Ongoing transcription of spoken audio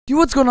Yo,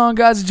 what's going on,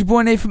 guys? It's your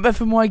boy Nate from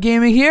FMY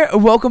Gaming here,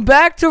 and welcome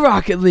back to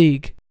Rocket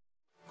League.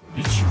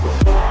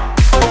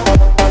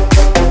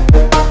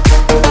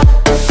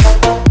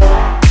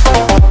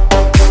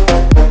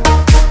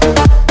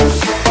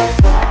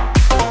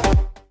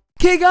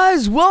 Okay,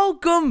 guys,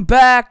 welcome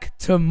back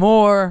to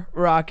more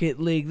Rocket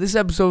League. This is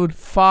episode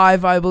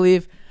 5, I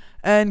believe,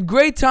 and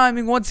great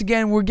timing. Once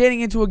again, we're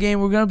getting into a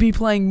game. We're going to be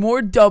playing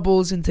more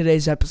doubles in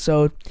today's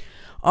episode.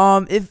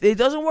 If it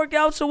doesn't work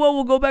out so well,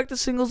 we'll go back to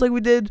singles like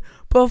we did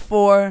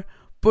before.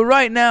 But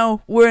right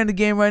now, we're in the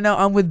game right now.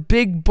 I'm with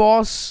Big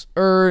Boss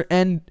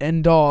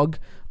and Dog.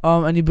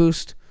 Any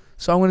boost.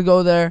 So I'm going to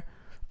go there.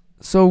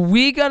 So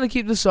we got to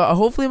keep this up.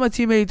 Hopefully my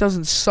teammate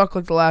doesn't suck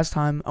like the last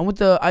time. I'm with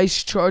the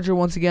Ice Charger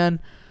once again.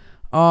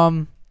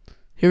 Here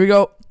we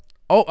go.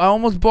 Oh, I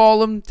almost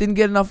balled him. Didn't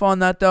get enough on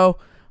that, though.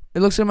 It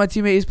looks like my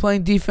teammate is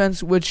playing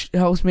defense, which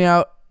helps me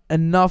out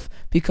enough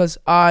because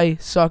I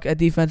suck at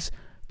defense.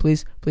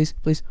 Please, please,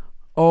 please.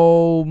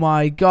 Oh,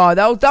 my God.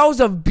 That was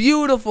a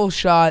beautiful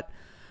shot.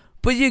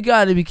 But you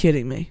got to be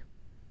kidding me.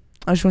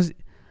 I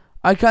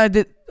kind of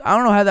did. I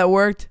don't know how that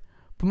worked.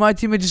 But my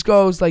teammate just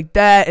goes like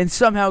that and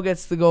somehow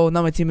gets the goal.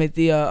 Not my teammate,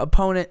 the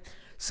opponent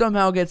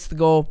somehow gets the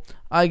goal.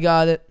 I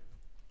got it.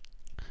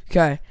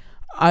 Okay.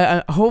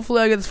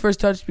 Hopefully I get this first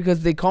touch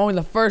because they call me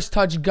the first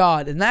touch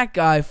god. And that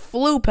guy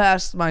flew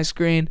past my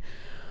screen.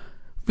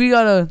 We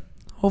got to...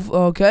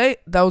 Okay.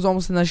 That was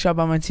almost a nice shot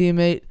by my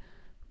teammate.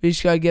 We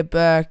just got to get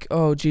back.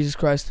 Oh, Jesus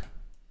Christ.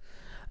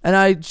 And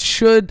I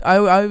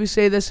always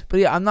say this, but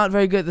yeah, I'm not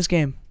very good at this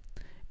game.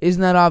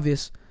 Isn't that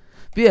obvious?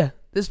 But yeah,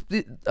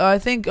 I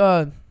think,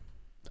 I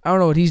don't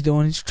know what he's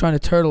doing. He's trying to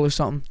turtle or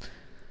something.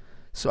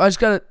 So I just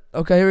got to,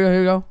 okay, here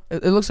we go.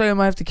 It looks like I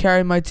might have to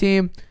carry my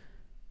team.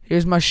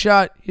 Here's my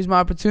shot. Here's my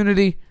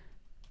opportunity.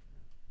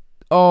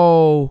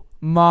 Oh,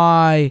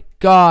 my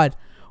God.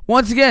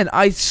 Once again,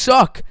 I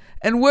suck.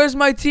 And where's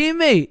my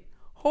teammate?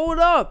 Hold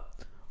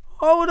up.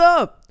 Hold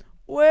up.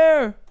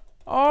 Where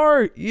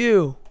are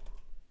you?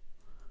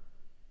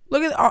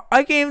 Look at,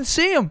 I can't even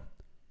see him.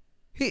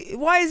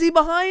 Why is he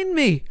behind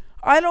me?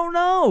 I don't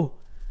know.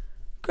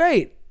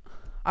 Great.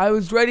 I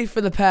was ready for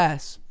the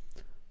pass.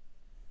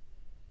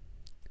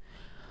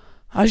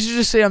 I should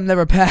just say I'm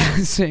never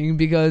passing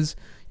because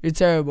you're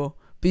terrible.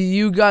 But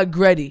you got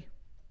greedy.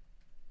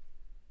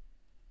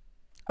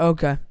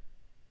 Okay.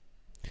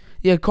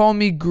 Yeah, call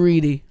me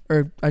greedy.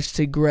 Or I should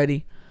say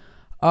greedy.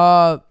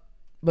 But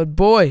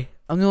boy,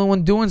 I'm the only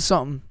one doing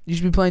something. You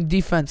should be playing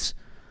defense.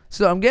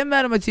 So I'm getting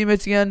mad at my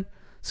teammates again.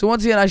 So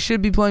once again, I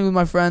should be playing with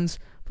my friends.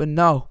 But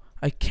no,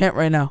 I can't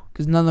right now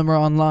because none of them are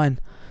online.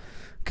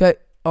 Okay.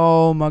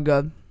 Oh, my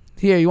God.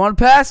 Here, you want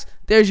to pass?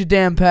 There's your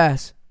damn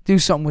pass. Do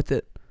something with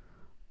it.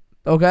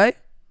 Okay.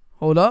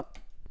 Hold up.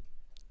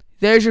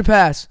 There's your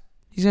pass.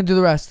 He's going to do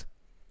the rest.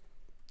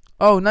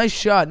 Oh, nice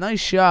shot. Nice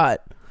shot.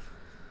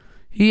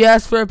 He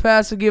asked for a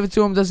pass. I give it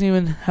to him. Doesn't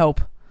even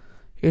help.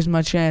 Here's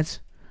my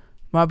chance.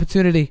 My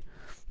opportunity.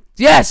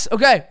 Yes.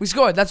 Okay. We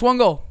scored. That's 1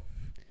 goal.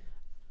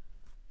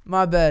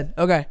 My bad.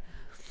 Okay.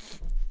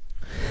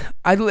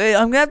 I'm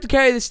going to have to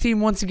carry this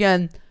team once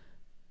again.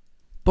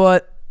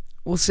 But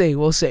we'll see.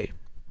 We'll see.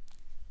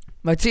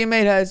 My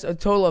teammate has a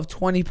total of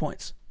 20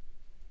 points.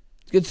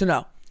 Good to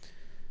know.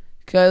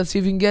 Okay, let's see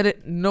if we can get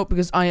it. Nope,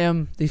 because I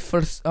am the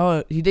first.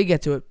 Oh, he did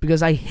get to it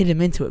because I hit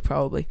him into it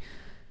probably.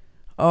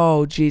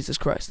 Oh, Jesus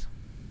Christ.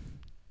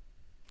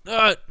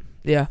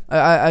 Yeah,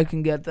 I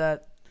can get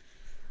that.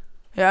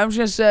 Yeah, I'm just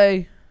going to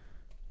say,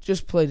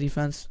 just play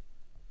defense.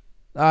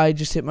 I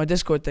just hit my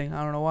Discord thing.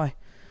 I don't know why.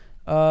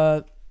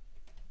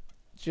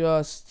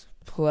 Just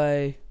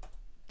play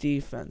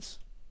defense.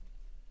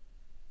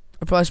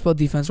 I probably spelled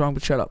defense wrong,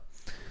 but shut up.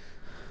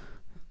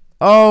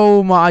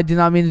 Oh, my. I did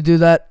not mean to do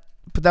that.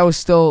 But that was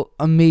still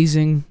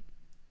amazing.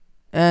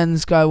 And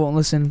this guy won't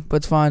listen, but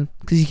it's fine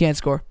because he can't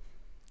score.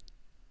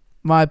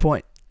 My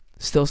point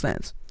still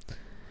stands.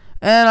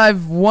 And I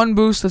have 1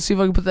 boost. Let's see if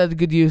I can put that to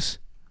good use.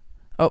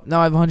 Oh, now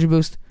I have 100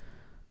 boost.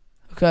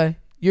 Okay.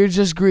 You're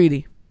just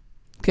greedy.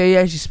 Okay, you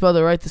actually spelled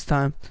it right this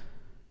time.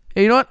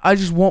 Hey, you know what? I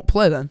just won't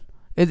play then.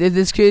 If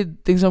this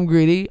kid thinks I'm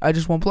greedy, I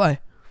just won't play.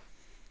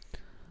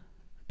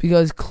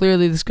 Because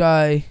clearly this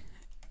guy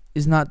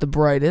is not the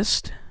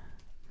brightest.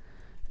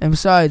 And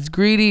besides,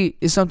 greedy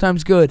is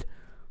sometimes good.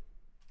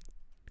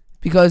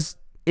 Because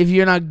if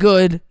you're not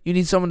good, you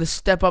need someone to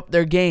step up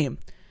their game.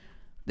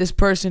 This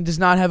person does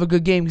not have a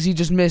good game because he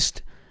just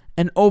missed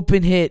an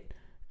open hit.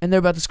 And they're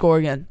about to score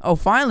again. Oh,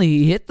 finally,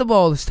 he hit the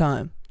ball this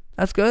time.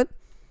 That's good.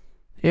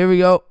 Here we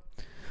go.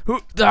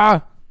 Okay,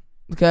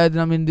 I did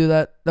not mean to do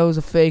that. That was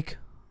a fake.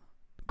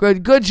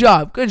 Good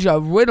job. Good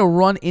job. Way to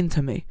run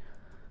into me.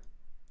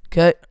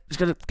 Okay, just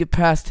got to get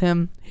past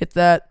him. Hit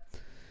that.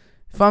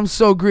 If I'm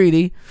so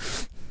greedy...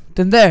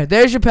 Then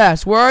there's your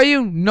pass. Where are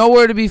you?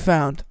 Nowhere to be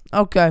found.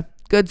 Okay,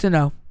 good to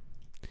know.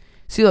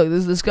 See, look,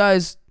 this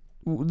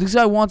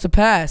guy wants a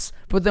pass,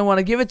 but then when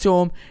I give it to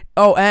him,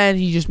 oh, and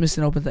he just missed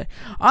an open thing.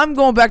 I'm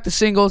going back to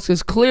singles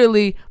because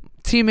clearly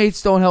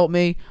teammates don't help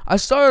me. I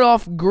started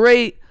off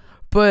great,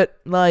 but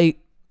like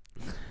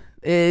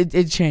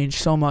it changed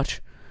so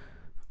much.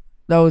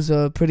 That was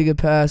a pretty good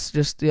pass.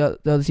 Just the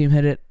other team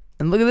hit it.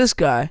 And look at this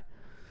guy.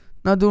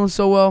 Not doing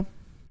so well.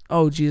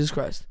 Oh, Jesus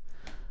Christ.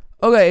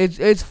 Okay,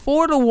 it's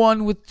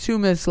 4-1 with 2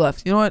 minutes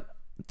left. You know what?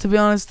 To be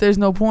honest, there's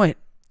no point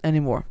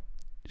anymore.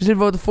 Just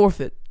vote the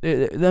forfeit.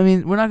 I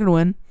mean, we're not going to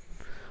win.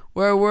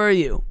 Where were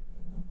you?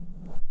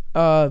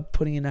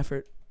 Putting in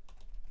effort.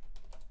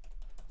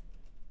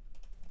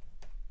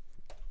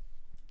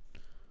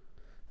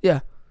 Yeah.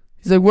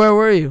 He's like, where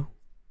were you?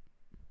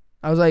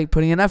 I was like,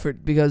 putting in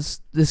effort because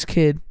this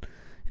kid.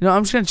 You know,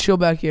 I'm just going to chill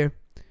back here.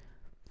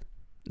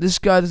 This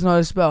guy doesn't know how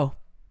to spell.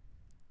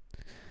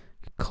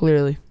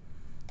 Clearly.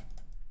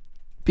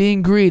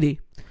 Being greedy.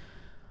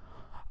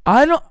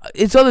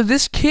 It's either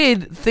this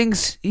kid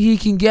thinks he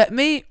can get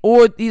me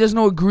or he doesn't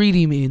know what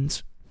greedy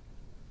means.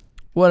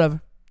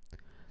 Whatever.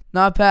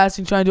 Not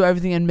passing, trying to do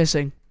everything and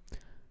missing.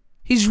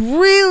 He's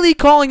really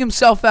calling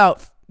himself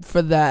out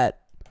for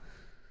that.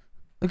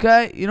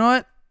 Okay, you know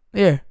what?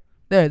 Here.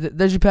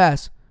 There's your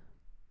pass.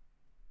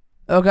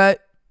 Okay.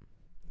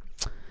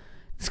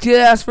 This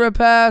kid asked for a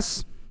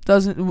pass.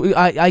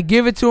 I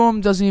give it to him,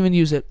 doesn't even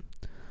use it.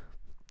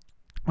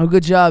 Oh,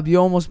 good job. You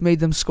almost made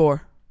them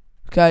score.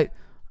 Okay.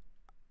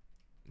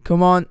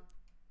 Come on.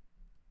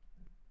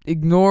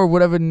 Ignore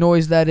whatever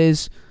noise that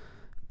is,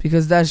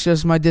 because that's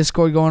just my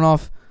Discord going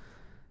off.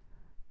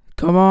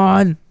 Come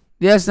on.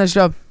 Yes, nice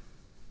job.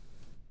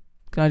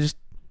 Can I just...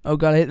 Oh,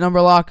 God, I hit number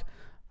lock.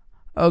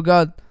 Oh,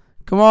 God.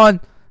 Come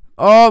on.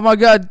 Oh, my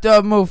God.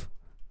 Move.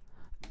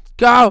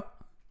 Go.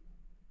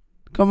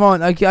 Come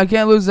on. I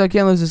can't lose this. I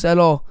can't lose this at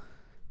all.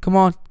 Come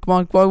on. Come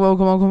on. Come on.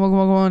 Come on. Come on. Come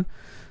on. Come on.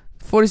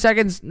 40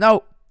 seconds.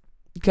 No.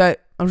 Okay.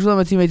 I'm just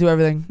letting my teammate do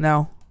everything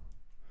now.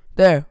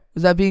 There.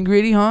 Was that being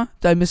greedy, huh?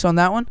 Did I miss on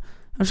that one?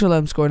 I'm just going to let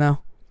him score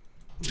now.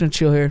 I'm just going to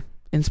chill here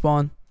in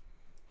spawn.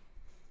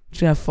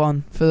 Just going to have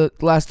fun for the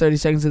last 30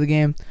 seconds of the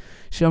game.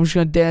 So I'm just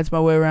going to dance my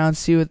way around,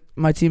 see what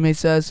my teammate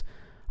says.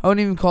 I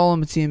wouldn't even call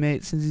him a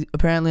teammate since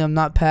apparently I'm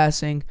not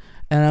passing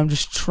and I'm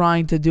just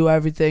trying to do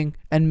everything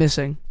and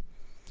missing.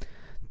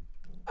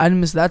 I didn't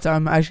miss that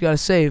time. I actually got a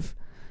save.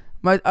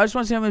 I just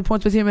want to see how many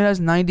points my teammate has.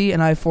 90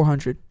 and I have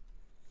 400.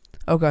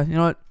 Okay, you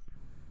know what?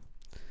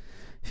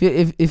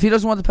 If he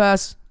doesn't want the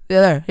pass,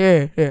 yeah,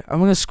 here. I'm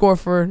going to score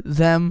for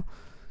them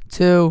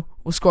too.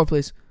 We'll score,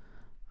 please.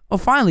 Oh,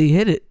 finally, he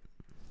hit it.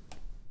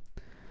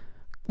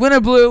 Winner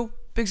blue.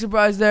 Big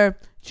surprise there.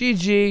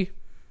 GG.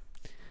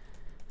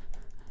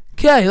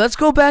 Okay, let's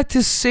go back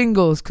to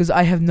singles because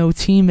I have no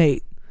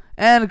teammate.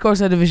 And, of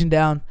course, I division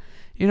down.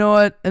 You know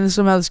what? And then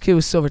somehow this kid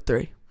was silver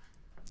 3.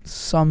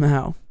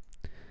 Somehow.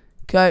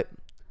 Okay,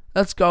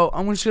 let's go.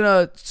 I'm just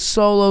going to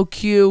solo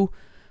queue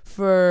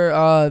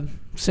for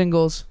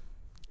singles.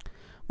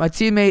 My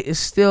teammate is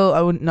still,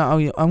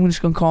 I'm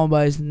just going to call him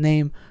by his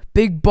name.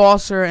 Big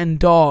Bosser and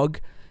Dog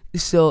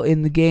is still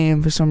in the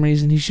game for some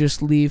reason. He should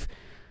just leave.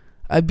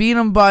 I beat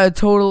him by a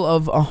total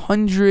of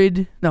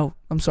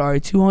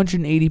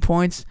 280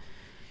 points.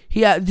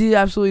 He did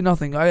absolutely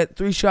nothing. I got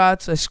 3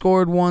 shots. I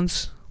scored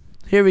once.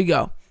 Here we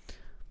go.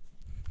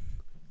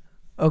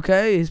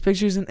 Okay, his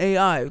picture's an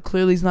AI.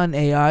 Clearly he's not an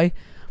AI.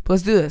 But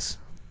let's do this.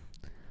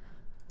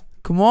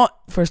 Come on.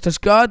 First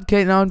touch God.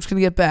 Okay, now I'm just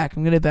going to get back.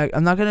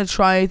 I'm not going to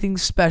try anything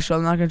special.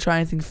 I'm not going to try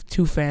anything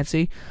too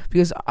fancy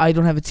because I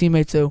don't have a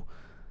teammate to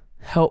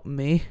help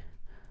me.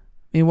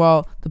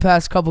 Meanwhile, the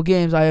past couple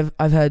games, I've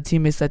had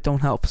teammates that don't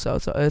help, so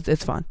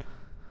it's fine.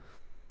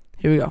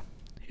 Here we go.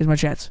 Here's my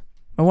chance.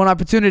 My one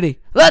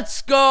opportunity.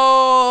 Let's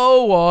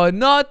go!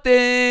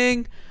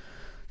 1-0.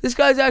 This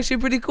guy's actually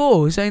pretty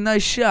cool. He's saying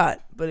nice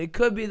shot, but it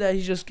could be that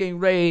he's just getting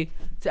ready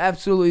to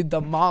absolutely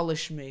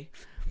demolish me.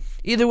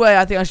 Either way,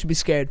 I think I should be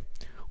scared.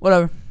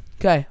 Whatever.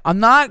 Okay, I'm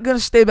not gonna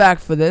stay back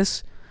for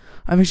this.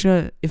 I'm just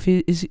gonna. If he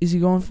is he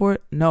going for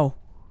it? No.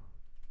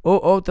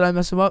 Oh, did I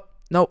mess him up?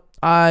 Nope.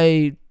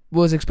 I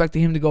was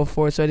expecting him to go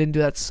for it, so I didn't do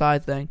that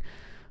side thing.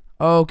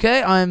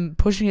 Okay, I'm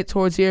pushing it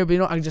towards here, but you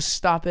know I can just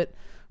stop it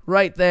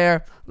right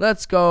there.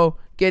 Let's go.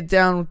 Get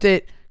down with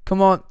it.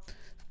 Come on.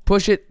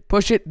 Push it.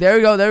 Push it. There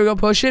we go. There we go.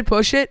 Push it.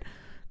 Push it.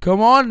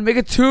 Come on. Make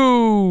it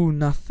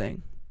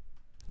 2-0.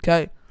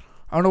 Okay.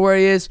 I don't know where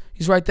he is.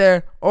 He's right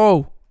there.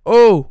 Oh.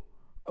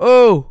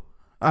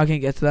 I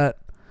can't get to that.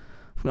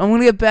 I'm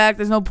going to get back.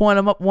 There's no point.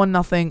 I'm up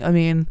 1-0. I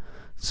mean,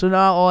 so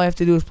now all I have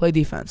to do is play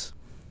defense.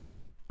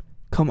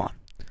 Come on.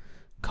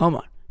 Come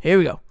on. Here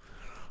we go.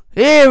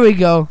 Here we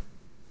go.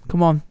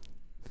 Come on.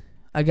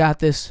 I got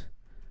this.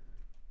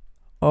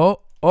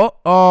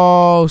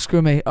 Oh,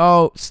 screw me.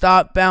 Oh,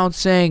 stop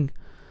bouncing.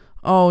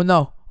 Oh,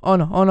 no. Oh,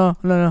 no.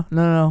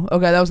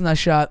 Okay, that was a nice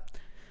shot.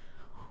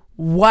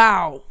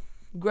 Wow.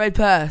 Great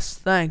pass.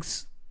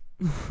 Thanks.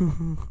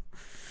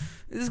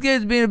 This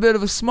kid's being a bit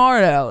of a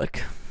smart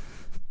aleck.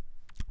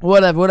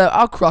 Whatever.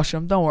 I'll crush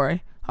him. Don't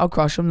worry. I'll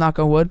crush him. Knock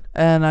on wood.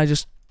 And I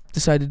just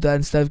decided that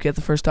instead of get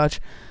the first touch.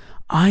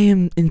 I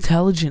am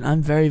intelligent.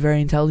 I'm very,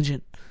 very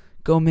intelligent.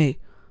 Go me.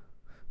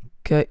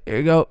 Okay, here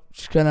we go.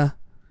 Just gonna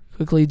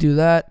quickly do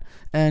that.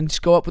 And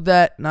just go up with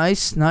that.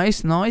 Nice.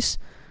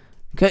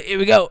 Okay, here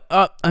we go.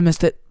 Oh, I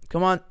missed it.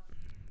 Come on.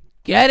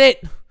 Get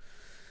it.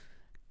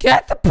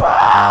 Get the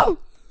ball.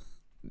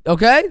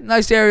 Okay,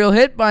 nice aerial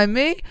hit by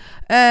me,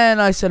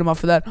 and I set him up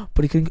for that.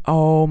 But he couldn't.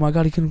 Oh my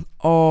God, he couldn't.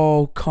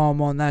 Oh,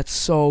 come on, that's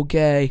so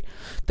gay.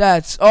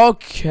 That's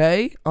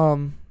okay.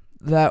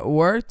 That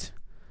worked.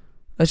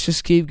 Let's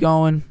just keep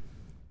going.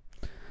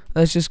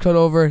 Let's just cut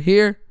over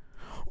here.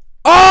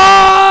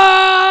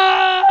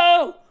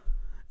 Oh,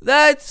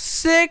 that's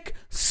sick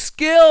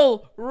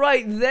skill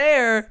right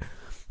there.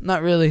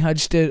 Not really. I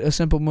just did a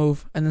simple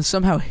move and then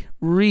somehow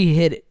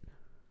re-hit it.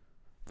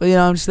 But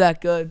I'm just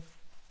that good.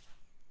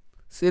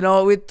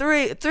 So with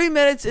 3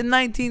 minutes and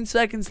 19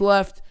 seconds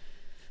left,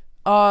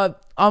 I'm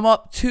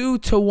up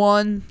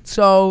 2-1.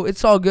 So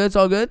it's all good. It's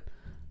all good.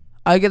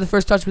 I get the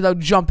first touch without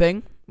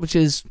jumping, which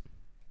is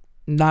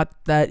not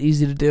that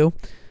easy to do,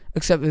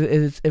 except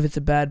if it's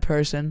a bad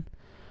person.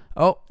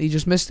 Oh, he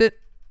just missed it.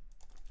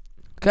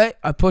 Okay,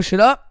 I push it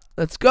up.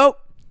 Let's go.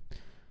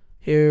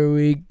 Here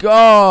we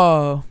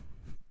go.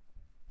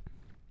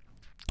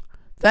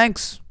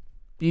 Thanks.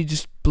 You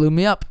just blew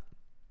me up.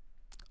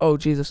 Oh,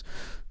 Jesus.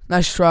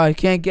 Nice try.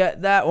 Can't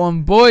get that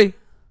one, boy.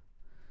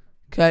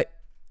 Okay.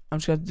 I'm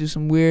just going to do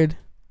some weird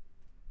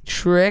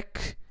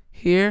trick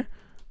here.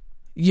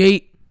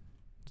 Yeet.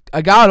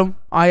 I got him.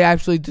 I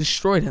actually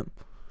destroyed him.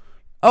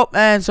 Oh,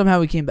 and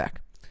somehow he came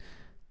back.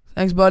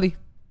 Thanks, buddy.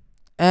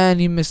 And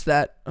he missed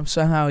that.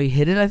 Somehow he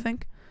hit it, I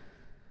think.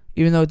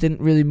 Even though it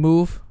didn't really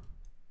move.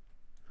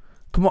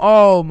 Come on.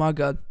 Oh, my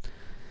God.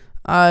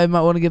 I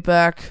might want to get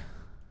back.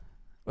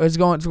 Where's it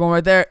going? It's going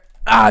right there.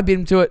 Ah, I beat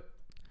him to it.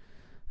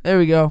 There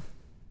we go.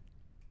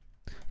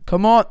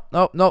 Come on.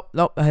 Nope, nope,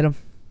 nope. I hit him.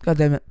 God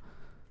damn it.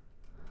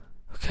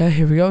 Okay,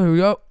 here we go. Here we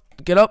go.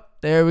 Get up.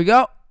 There we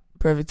go.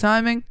 Perfect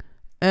timing.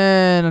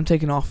 And I'm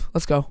taking off.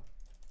 Let's go.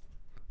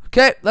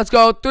 Okay, let's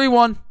go.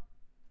 3-1.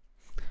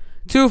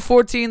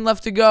 2:14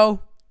 left to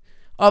go.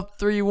 Up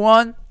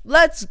 3-1.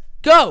 Let's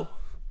go.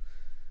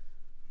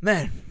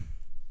 Man,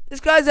 this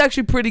guy's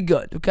actually pretty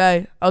good,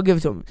 okay? I'll give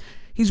it to him.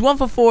 He's 1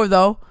 for 4,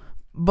 though,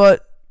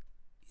 but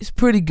he's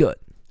pretty good.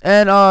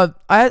 And I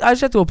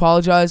just have to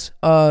apologize.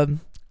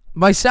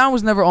 My sound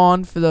was never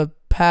on for the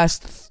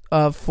past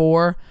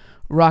 4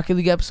 Rocket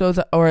League episodes,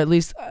 or at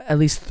least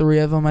 3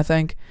 of them, I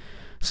think.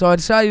 So I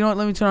decided, you know what,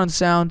 let me turn on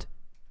sound,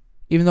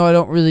 even though I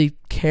don't really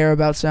care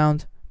about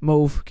sound.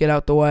 Move, get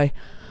out the way.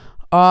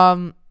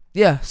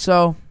 Yeah,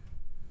 so,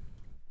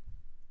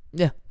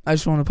 yeah, I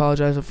just want to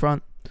apologize up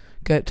front.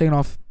 Okay, taking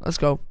off. Let's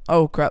go.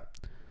 Oh, crap.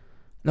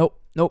 Nope,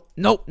 nope,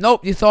 nope,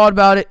 nope. You thought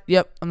about it.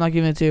 Yep, I'm not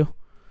giving it to you.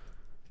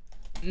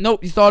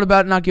 Nope, you thought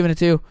about it, not giving it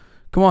to you.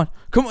 Come on.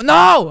 Come on.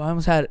 No! I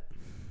almost had it.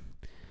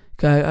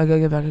 Okay, I gotta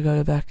get back. I gotta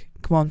get back.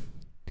 Come on.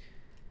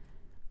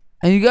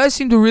 And you guys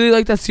seem to really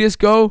like that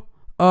CSGO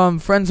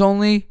friends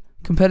only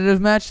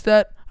competitive match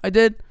that I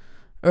did.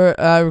 Or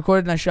I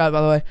recorded and I shot,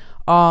 by the way.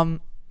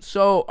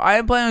 So I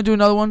am planning to do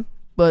another one,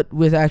 but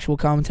with actual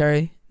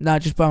commentary.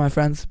 Not just by my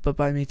friends, but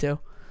by me too.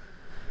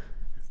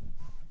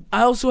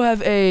 I also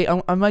have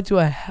I might do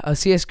a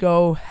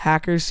CSGO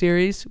hackers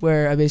series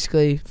where I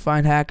basically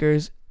find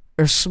hackers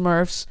or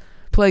Smurfs,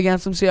 play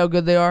against them, see how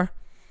good they are.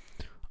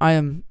 I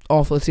am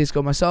awful at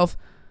CSGO myself,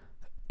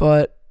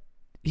 but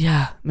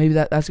yeah, maybe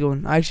that's a good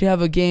one. I actually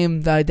have a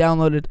game that I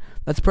downloaded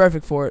that's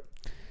perfect for it,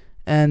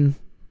 and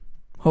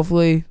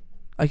hopefully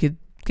I could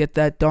get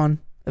that done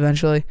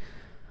eventually.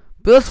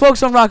 But let's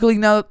focus on Rocket League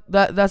now.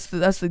 That's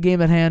the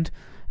game at hand,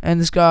 and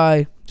this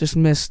guy just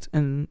missed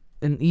an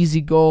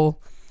easy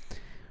goal.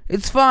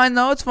 It's fine,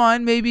 though. It's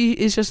fine. Maybe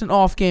it's just an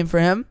off game for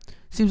him.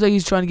 Seems like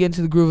he's trying to get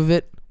into the groove of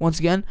it once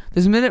again.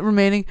 There's a minute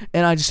remaining,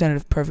 and I just sent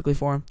it perfectly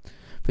for him.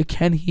 But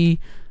can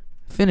he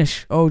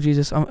finish? Oh,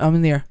 Jesus. I'm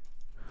in the air.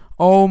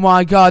 Oh,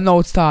 my God. No,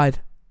 it's tied.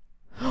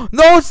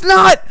 No, it's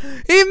not.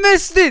 He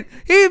missed it.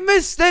 He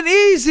missed an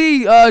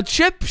easy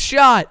chip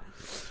shot.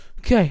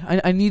 Okay,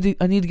 I need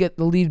to get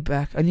the lead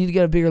back. I need to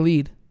get a bigger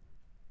lead.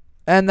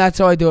 And that's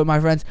how I do it,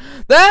 my friends.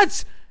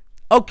 That's...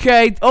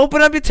 Okay,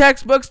 open up your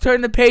textbooks,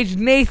 turn to page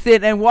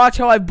Nathan, and watch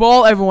how I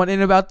ball everyone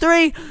in about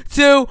 3,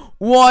 2,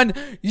 1,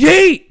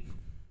 yeet!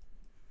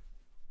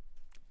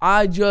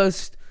 I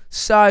just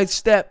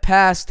sidestep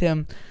past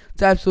him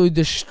to absolutely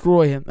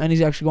destroy him, and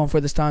he's actually going for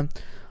it this time.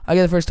 I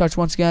get the first touch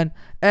once again,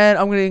 and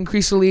I'm going to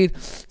increase the lead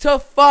to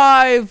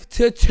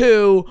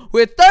 5-2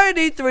 with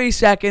 33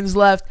 seconds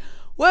left.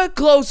 We're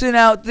closing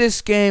out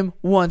this game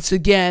once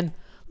again.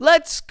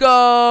 Let's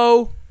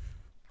go!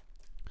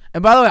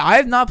 And by the way, I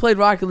have not played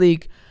Rocket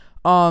League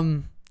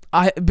in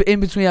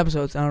between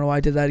episodes. I don't know why I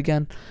did that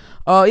again.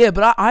 Yeah,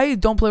 but I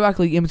don't play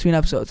Rocket League in between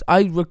episodes.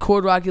 I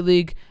record Rocket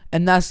League,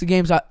 and that's the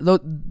games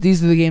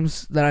these are the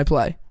games that I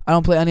play. I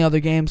don't play any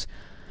other games.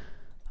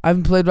 I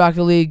haven't played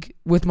Rocket League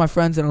with my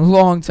friends in a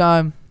long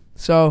time,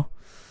 so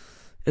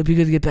it'd be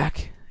good to get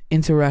back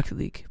into Rocket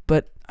League.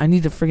 But I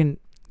need to freaking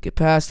get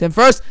past him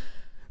first.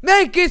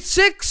 Make it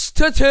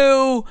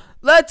 6-2.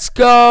 Let's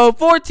go.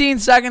 14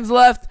 seconds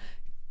left.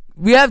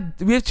 We have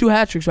 2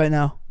 hat tricks right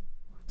now.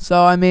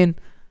 So, I mean...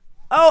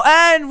 Oh,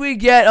 and we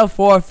get a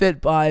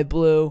forfeit by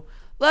Blue.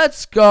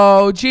 Let's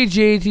go.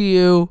 GG to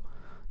you.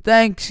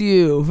 Thanks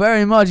you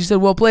very much. He said,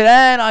 well played.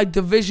 And I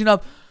division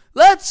up.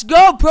 Let's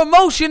go.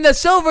 Promotion to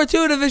Silver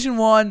 2 Division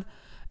 1.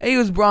 And he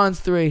was bronze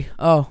 3.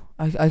 Oh,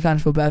 I kind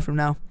of feel bad for him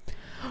now.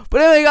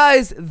 But anyway,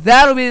 guys,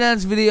 that'll be the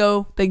next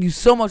video. Thank you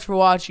so much for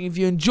watching. If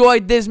you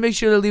enjoyed this, make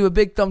sure to leave a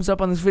big thumbs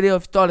up on this video.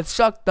 If you thought it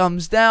sucked,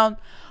 thumbs down.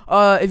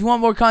 If you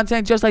want more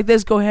content just like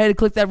this, go ahead and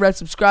click that red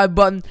subscribe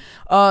button.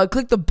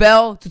 Click the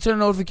bell to turn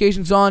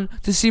notifications on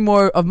to see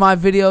more of my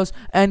videos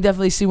and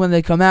definitely see when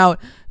they come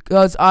out.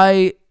 Because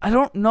I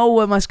don't know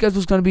what my schedule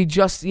is going to be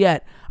just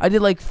yet. I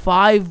did like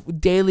 5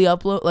 daily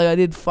uploads. Like I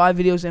did 5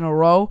 videos in a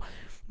row,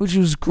 which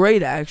was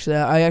great actually.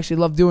 I actually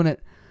love doing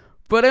it.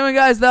 But anyway,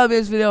 guys, that'll be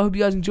this video. I hope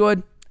you guys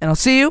enjoyed, and I'll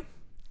see you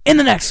in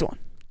the next one.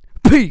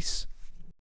 Peace.